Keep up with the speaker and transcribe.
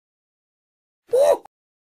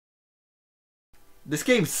This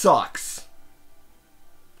game sucks.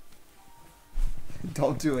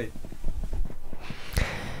 Don't do it.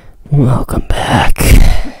 Welcome back.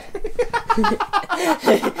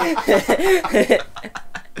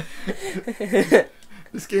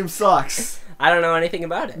 This game sucks. I don't know anything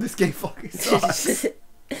about it. This game fucking sucks.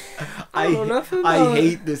 I don't know nothing I about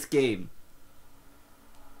hate this game.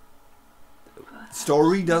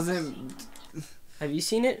 Story doesn't. Have you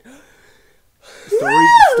seen it?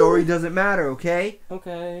 Story doesn't matter, okay?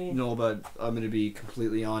 Okay. No, but I'm gonna be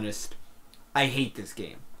completely honest. I hate this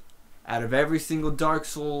game. Out of every single Dark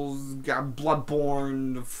Souls, got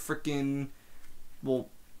Bloodborne, freaking, well,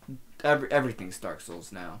 everything's Dark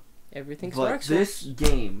Souls now. Everything's But Dark Souls. this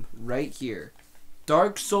game right here,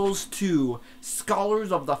 Dark Souls 2,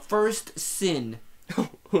 Scholars of the First Sin.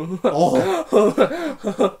 Oh,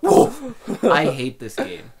 I hate this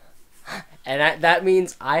game. And that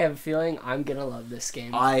means I have a feeling I'm gonna love this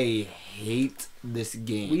game. I hate this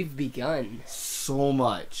game. We've begun. So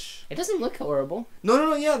much. It doesn't look horrible.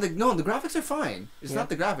 No, yeah, the graphics are fine. It's not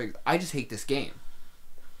the graphics. I just hate this game.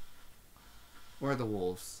 Where are the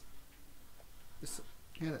wolves?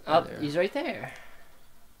 Oh, he's right there.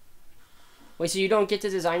 Wait, so you don't get to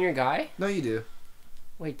design your guy? No, you do.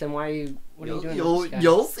 Wait, then why are you... What are you doing You'll, with this guy?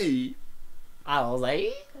 you'll see. I'll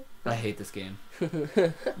lay. I hate this game.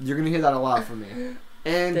 You're gonna hear that a lot from me.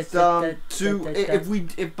 And if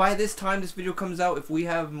by this time this video comes out, if we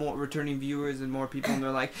have more returning viewers and more people, and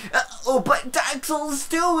they're like, oh, but Dark Souls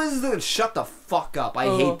still is the... Shut the fuck up. I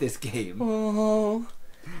hate this game. Oh.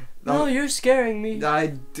 No, you're scaring me.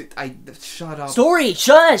 I shut up. Story,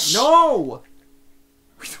 shush. No.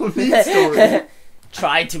 We don't need story.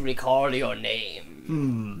 Try to recall your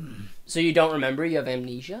name. So you don't remember? You have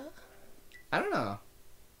amnesia? I don't know.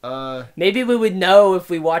 Maybe we would know if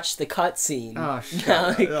we watched the cutscene. Oh,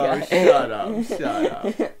 shut up.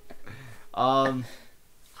 Shut up.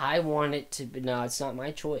 I want it to be... No, it's not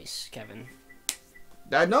my choice, Kevin.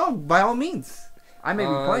 No, by all means. I may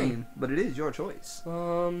be playing, but it is your choice. I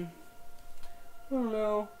don't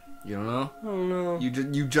know. You don't know? I don't know. You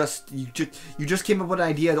just came up with an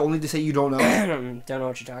idea only to say you don't know. Don't know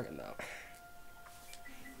what you're talking about.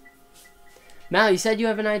 Mal, you said you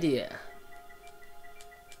have an idea.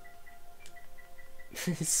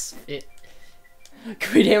 Spit.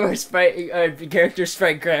 Can we name our character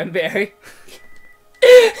Sprite Cranberry?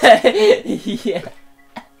 Yeah.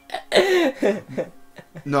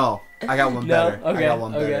 No, I got one better. Okay, I got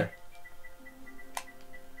one better.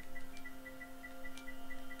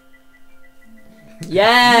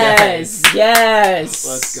 Yes, yes.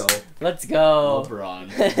 Let's go. Let's go.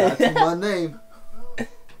 LeBron. That's my name.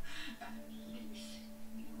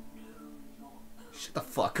 Shut the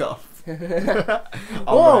fuck up.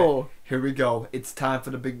 Whoa. Right, here we go. It's time for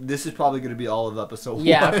the big... This is probably going to be all of episode 1.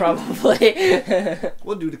 Yeah, probably.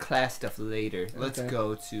 We'll do the class stuff later. Let's Okay.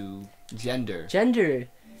 go to gender. Gender.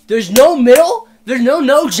 There's no middle? There's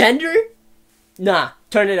no gender? Nah,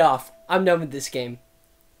 turn it off. I'm done with this game.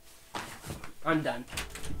 I'm done.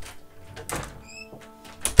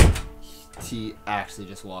 He actually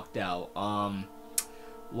just walked out.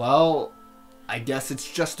 Well, I guess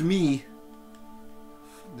it's just me.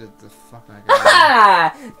 The fuck I got.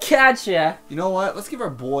 Ah! Gotcha. You know what? Let's give our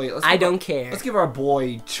boy... I don't care. Let's give our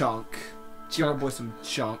boy Chunk. Give our boy some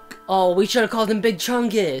chunk. Oh, we should have called him Big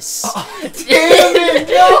Chungus. Oh, damn it!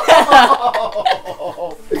 No!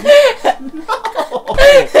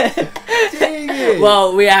 No! Dang it!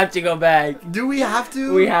 Well, we have to go back. Do we have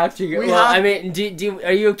to? We have to go. I mean,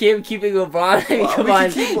 are you okay with keeping LeBron? I mean, Well, come we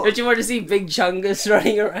on. can keep- Don't you want to see Big Chungus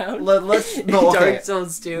running around? Let's in no, okay. Dark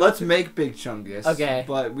Souls 2. Let's make Big Chungus. Okay.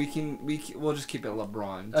 But we'll just keep it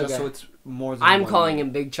LeBron, just Okay. so it's more than I'm one calling name.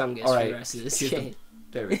 him Big Chungus All for right. the rest of this Keep game.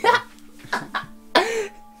 There we go.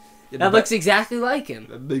 That looks exactly like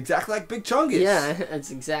him. exactly like Big Chungus. Yeah, that's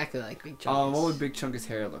exactly like Big Chungus. What would Big Chungus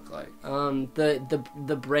hair look like?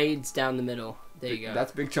 The braids down the middle. There you go.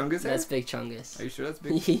 That's Big Chungus hair? That's Big Chungus. Are you sure that's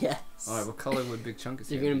Big? Yes. Alright, what color would Big Chungus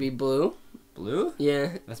They're hair gonna be blue. blue?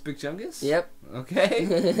 Yeah. That's Big Chungus? Yep.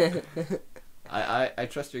 Okay. I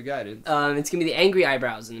trust your guidance. It's gonna be the angry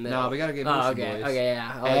eyebrows in the middle. No, we gotta get Oh, motion okay. boys. Okay,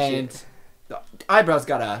 yeah. I'll let you. And the eyebrows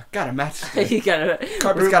gotta match. You gotta.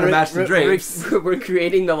 Carpet's gotta match the drapes. We're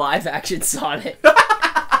creating the live action Sonic.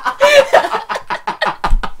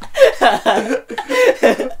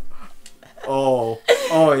 Oh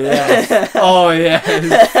yes. Oh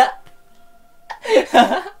yes.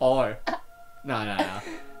 Or no.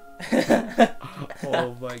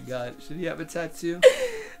 Oh my god. Should he have a tattoo?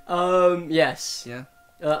 Yes. Yeah.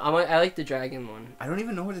 I like the dragon one. I don't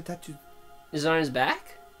even know where the tattoo. Is it on his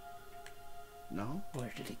back? No.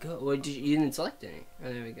 Where did it go? You didn't select any.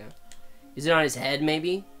 Oh, there we go. Is it on his head,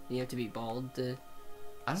 maybe? You have to be bald to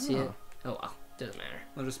I don't see know. it. Oh, well. Doesn't matter.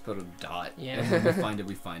 I'll just put a dot. Yeah. And when we find it,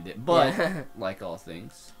 we find it. But, Yeah. like all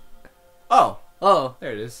things. Oh! Oh.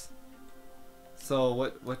 There it is. So,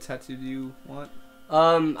 what tattoo do you want?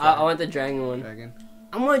 I want the dragon one. Dragon.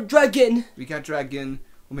 I want dragon! We got dragon.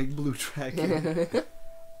 We'll make blue dragon.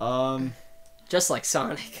 Just like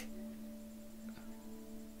Sonic.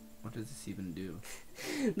 What does this even do?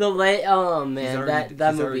 Oh man,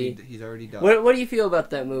 that movie. He's already done. What do you feel about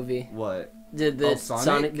that movie? What? The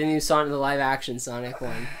Sonic? the new Sonic, the live action Sonic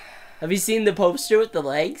one. Have you seen the poster with the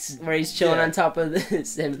legs where he's chilling on top of the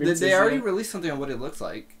San Francisco? Did they already release something on what it looks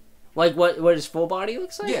like? Like what his full body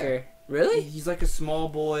looks like? Yeah. Or? Really? He's like a small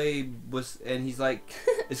boy, and he's like,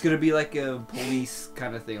 it's gonna be like a police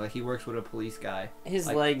kind of thing. Like he works with a police guy. His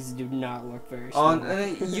like, legs do not look very small.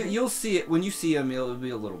 You'll see it when you see him. It'll be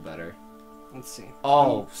a little better. Let's see.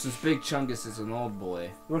 Oh, since Big Chungus is an old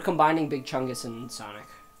boy. We're combining Big Chungus and Sonic.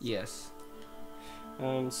 Yes. He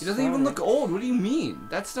Sonic. doesn't even look old. What do you mean?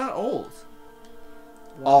 That's not old.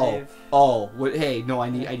 Live. Hey, no, I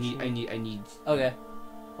need. Okay.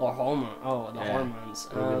 Or hormone. Oh, the Yeah. hormones.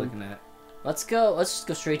 What are we looking at? Let's just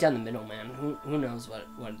go straight down the middle, man. Who knows what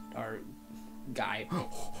our guy.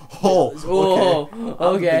 Oh,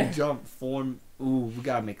 okay. Big jump form. Ooh, we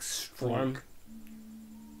gotta make strong.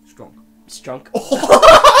 Strong. Strunk.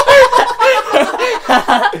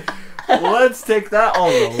 Let's take that all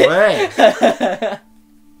the way.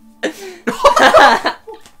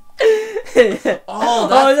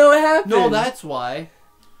 Oh no, what happened? No, that's why.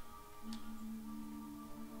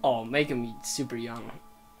 Oh, make him super young.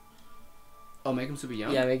 Oh, make him super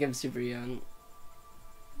young? Yeah, make him super young.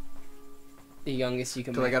 The youngest you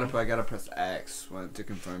can Cause make I gotta press X to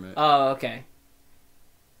confirm it. Oh, okay.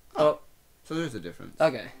 Oh. So there's a difference.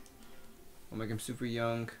 Okay. I'll make him super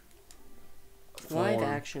young. Live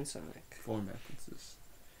action Sonic. Form references.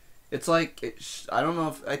 It's like, I don't know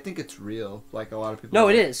if, I think it's real. Like a lot of people. No,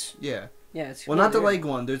 it is. Yeah. Yeah, it's Well, not the leg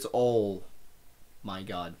one. There's, oh my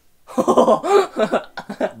god.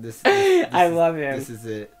 This I love him. This is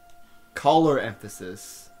it. Color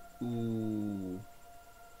emphasis. Ooh.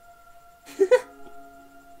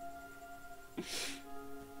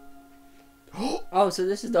 Oh, so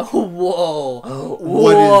this is the whoa.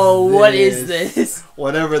 Whoa, what is this?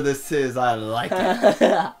 Whatever this is, I like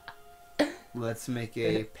it. Let's make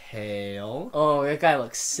a pale. Oh, that guy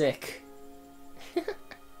looks sick.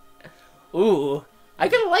 Ooh, I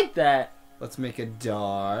kinda like that. Let's make a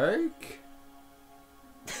dark.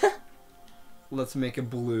 Let's make a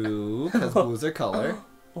blue, because blues are color.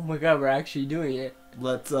 Oh my god, we're actually doing it.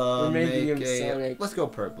 Let's making him make a. Sonic. Let's go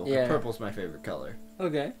purple. Yeah. Purple's my favorite color.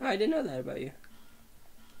 Okay, I didn't know that about you.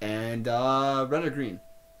 And red or green?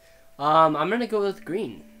 I'm gonna go with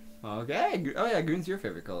green. Okay. Oh yeah, green's your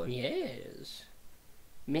favorite color. Yes.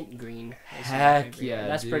 Mint green. Heck yeah,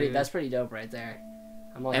 That's dude. pretty dope right there.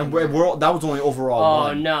 I'm And that was only overall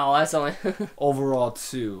one. Oh no, that's only Overall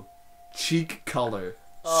 2. Cheek color.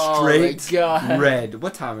 Oh Straight my God. red.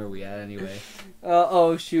 What time are we at anyway?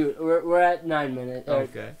 Oh shoot, we're at 9 minutes.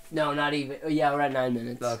 Okay. No, not even. Yeah, we're at 9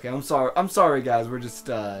 minutes. Okay, I'm sorry guys. We're just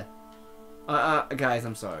guys,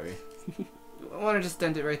 I'm sorry. I want to just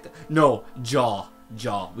end it right there. No, jaw.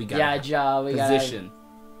 We got jaw. We got position.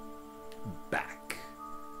 Back.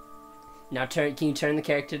 Now can you turn the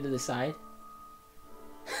character to the side?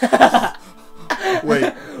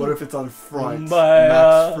 Wait, what if it's on front?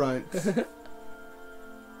 Max front.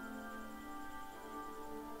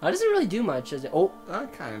 That doesn't really do much, does it? Oh,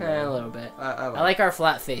 kind of. a little bit. I like our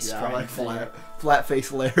flat face. Yeah, I like better. flat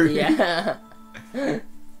face Larry. Yeah.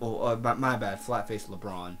 Oh, my bad. Flat face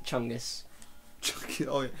LeBron. Chungus.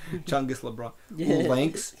 Oh yeah, Chungus LeBron. Yeah.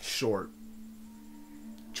 Lengths short.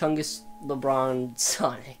 Chungus LeBron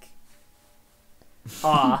Sonic.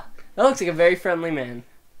 Aw, that looks like a very friendly man.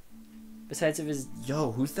 Besides of his.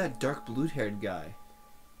 Yo, who's that dark blue-haired guy?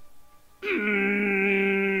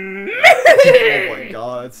 Oh my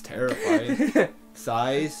god, it's terrifying.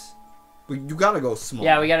 Size? You gotta go small.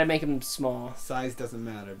 Yeah, we gotta make him small. Size doesn't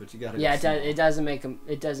matter, but you gotta Yeah, go small. it doesn't make him.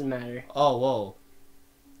 It doesn't matter. Oh, whoa.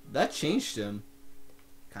 That changed him.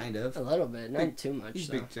 Kind of. A little bit, not Big- too much. He's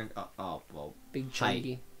Though. big chunk. Oh, well. Big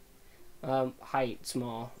Height. chunky. Height,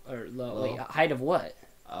 small or low. Low. Wait, height of what?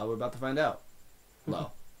 We're about to find out.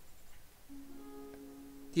 Low.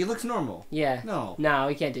 He looks normal. Yeah. No. No,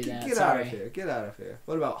 we can't do that. Get Sorry. out of here. Get out of here.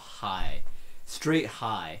 What about high? Straight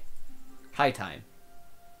high. High time.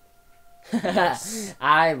 Yes.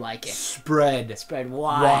 I like it. Spread. Spread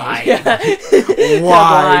wide.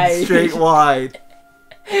 Wide. Straight wide.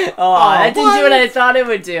 Oh, that didn't do what I thought it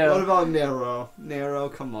would do. What about narrow? Narrow,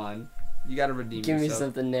 come on. You gotta redeem Give me yourself.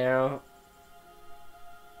 something narrow.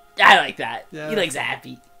 I like that. Yeah. He looks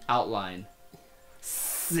happy. Outline.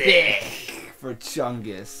 Sick for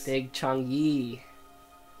Chungus. Big Chungy.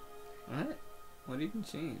 What? What even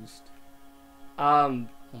changed? Oh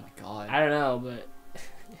my god. I don't know, but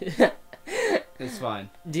It's fine.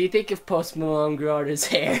 do you think if Post Malone grew out his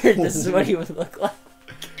hair, this is what he would look like?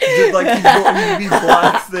 Just like he'd be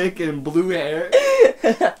black, thick, and blue hair.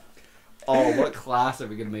 Oh, what class are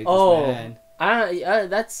we gonna make this man? I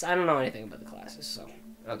don't know anything about the classes, so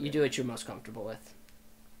you do what you're most comfortable with.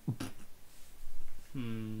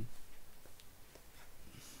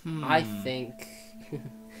 I think.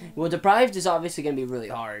 Well, Deprived is obviously gonna be really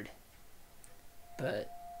hard, but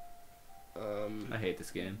I hate this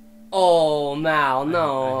game. Oh, Mal,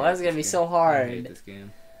 no, that's gonna be so hard. I hate this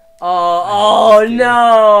game. Oh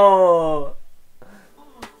no!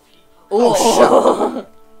 Oh,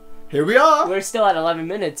 here we are. We're still at 11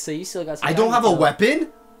 minutes, so you still got some I don't have a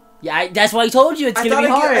weapon? Yeah, that's why I told you it's gonna be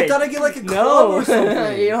hard. I thought I'd get like a club or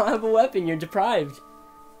something. You don't have a weapon, you're deprived.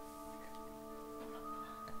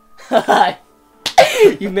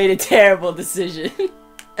 You made a terrible decision.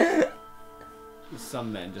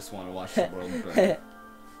 Some men just want to watch the world burn.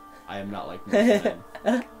 I am not like most men.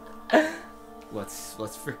 Let's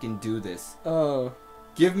freaking do this. Oh.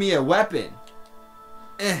 Give me a weapon.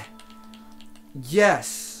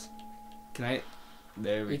 Yes. Can I?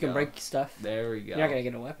 There we go. You can break stuff. There we go. You're not gonna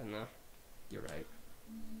get a weapon though. You're right.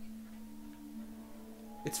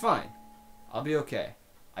 It's fine. I'll be okay.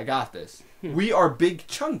 I got this. We are Big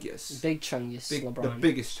Chungus. Big Chungus LeBron. The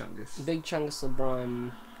biggest Chungus. Big Chungus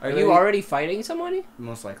LeBron. Are you already fighting somebody?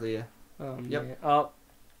 Most likely, yeah. Yep. Man. Oh.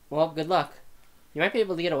 Well, good luck. You might be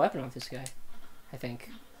able to get a weapon off this guy. I think.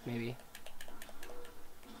 Maybe.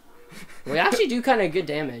 We actually do kind of good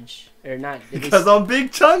damage. Or not. Because I'm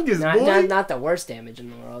Big Chungus, boy. Not the worst damage in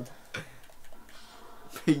the world.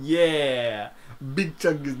 Yeah. Big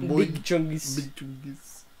Chungus, boy. Big Chungus. Big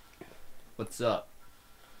Chungus. What's up?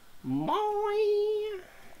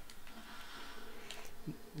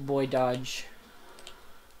 Boy dodge.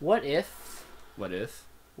 What if? What if?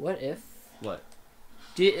 What if? What?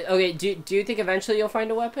 Do you think eventually you'll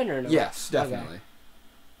find a weapon or no? Yes, definitely.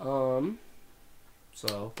 Okay.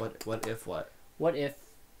 So what if what? What if?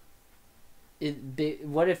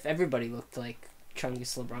 What if everybody looked like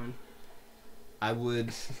Chungus LeBron? I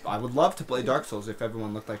would love to play Dark Souls if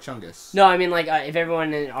everyone looked like Chungus. No, I mean like if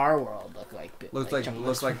everyone in our world looked like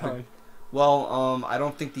Chungus LeBron. Well, I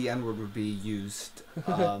don't think the N-word would be used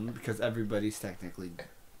because everybody's technically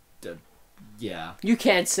dead. Yeah. You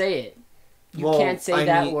can't say it. You can't say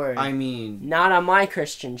that word. I mean, not on my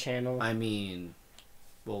Christian channel. I mean,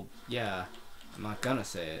 well, yeah. I'm not gonna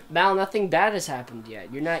say it. Mal, nothing bad has happened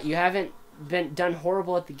yet. You haven't been done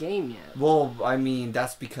horrible at the game yet. Well, I mean,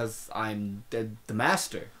 that's because I'm the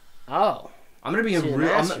master. Oh. I'm gonna be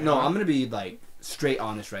I'm gonna be like straight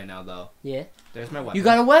honest right now, though. Yeah. There's my weapon. You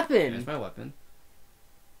got a weapon. There's my weapon.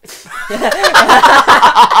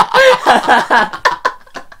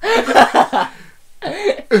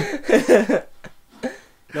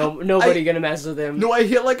 Nobody gonna mess with him. No, I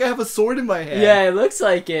hit like I have a sword in my hand. Yeah, it looks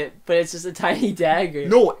like it, but it's just a tiny dagger.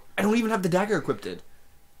 No, I don't even have the dagger equipped.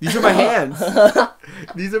 These are my hands.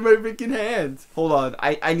 These are my freaking hands. Hold on,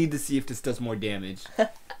 I need to see if this does more damage.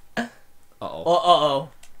 Uh-oh.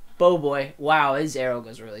 Bow boy. Wow, his arrow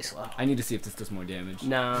goes really slow. I need to see if this does more damage.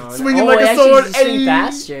 No. Swinging like a sword. Swing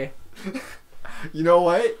faster. You know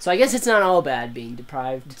what? So I guess it's not all bad being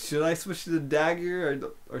deprived. Should I switch to the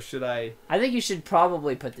dagger or should I? I think you should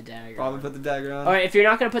probably put the dagger on. Put the dagger on? Alright, if you're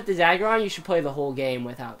not going to put the dagger on, you should play the whole game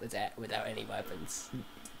without any weapons.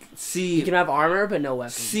 See... You can have armor, but no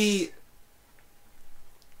weapons. See...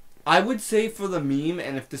 I would say for the meme,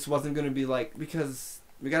 and if this wasn't going to be like... Because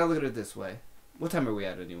we got to look at it this way. What time are we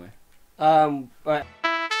at anyway? But...